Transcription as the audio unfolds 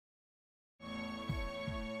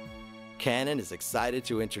Canon is excited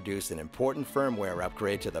to introduce an important firmware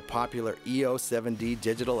upgrade to the popular EOS 7D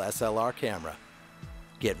digital SLR camera.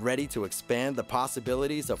 Get ready to expand the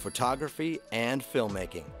possibilities of photography and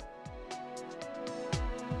filmmaking.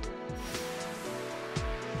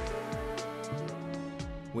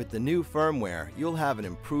 With the new firmware, you'll have an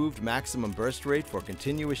improved maximum burst rate for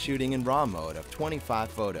continuous shooting in RAW mode of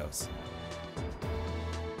 25 photos.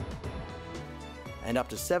 And up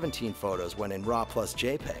to 17 photos when in RAW plus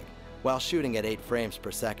JPEG, while shooting at 8 frames per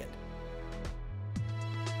second.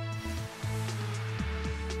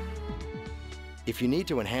 If you need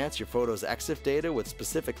to enhance your photo's EXIF data with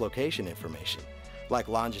specific location information, like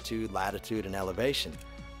longitude, latitude, and elevation,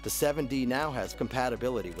 the 7D now has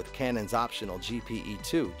compatibility with Canon's optional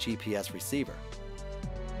GPE2 GPS receiver.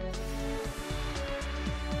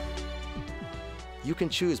 You can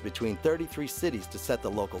choose between 33 cities to set the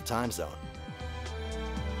local time zone.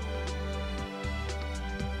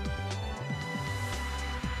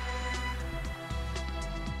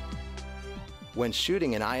 When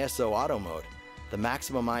shooting in ISO auto mode, the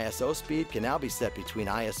maximum ISO speed can now be set between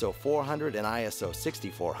ISO 400 and ISO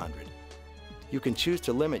 6400. You can choose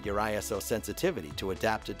to limit your ISO sensitivity to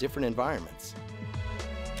adapt to different environments.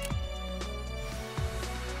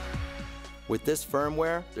 With this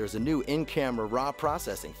firmware, there's a new in-camera RAW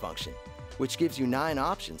processing function, which gives you 9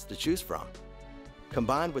 options to choose from.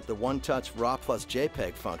 Combined with the one-touch RAW plus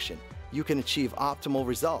JPEG function, you can achieve optimal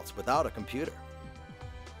results without a computer.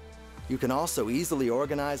 You can also easily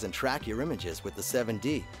organize and track your images with the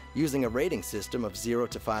 7D using a rating system of 0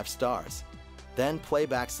 to 5 stars. Then play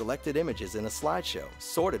back selected images in a slideshow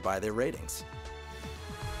sorted by their ratings.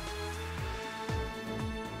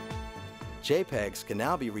 JPEGs can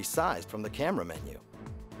now be resized from the camera menu.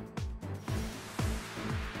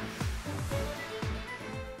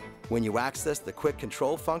 When you access the quick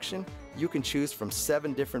control function, you can choose from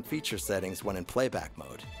 7 different feature settings when in playback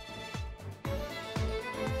mode.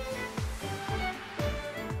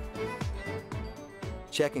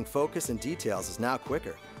 Checking focus and details is now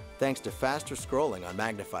quicker, thanks to faster scrolling on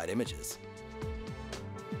magnified images.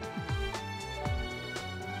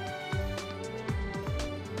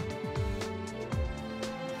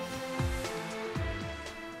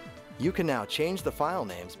 You can now change the file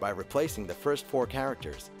names by replacing the first 4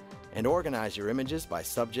 characters and organize your images by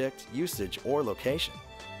subject, usage, or location.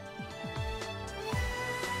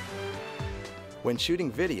 When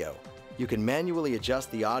shooting video, you can manually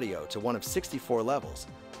adjust the audio to one of 64 levels,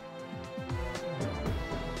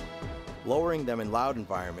 lowering them in loud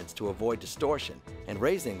environments to avoid distortion and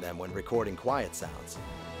raising them when recording quiet sounds.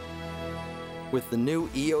 With the new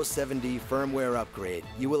EOS 7D firmware upgrade,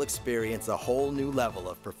 you will experience a whole new level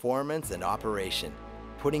of performance and operation,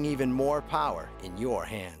 putting even more power in your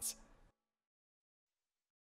hands.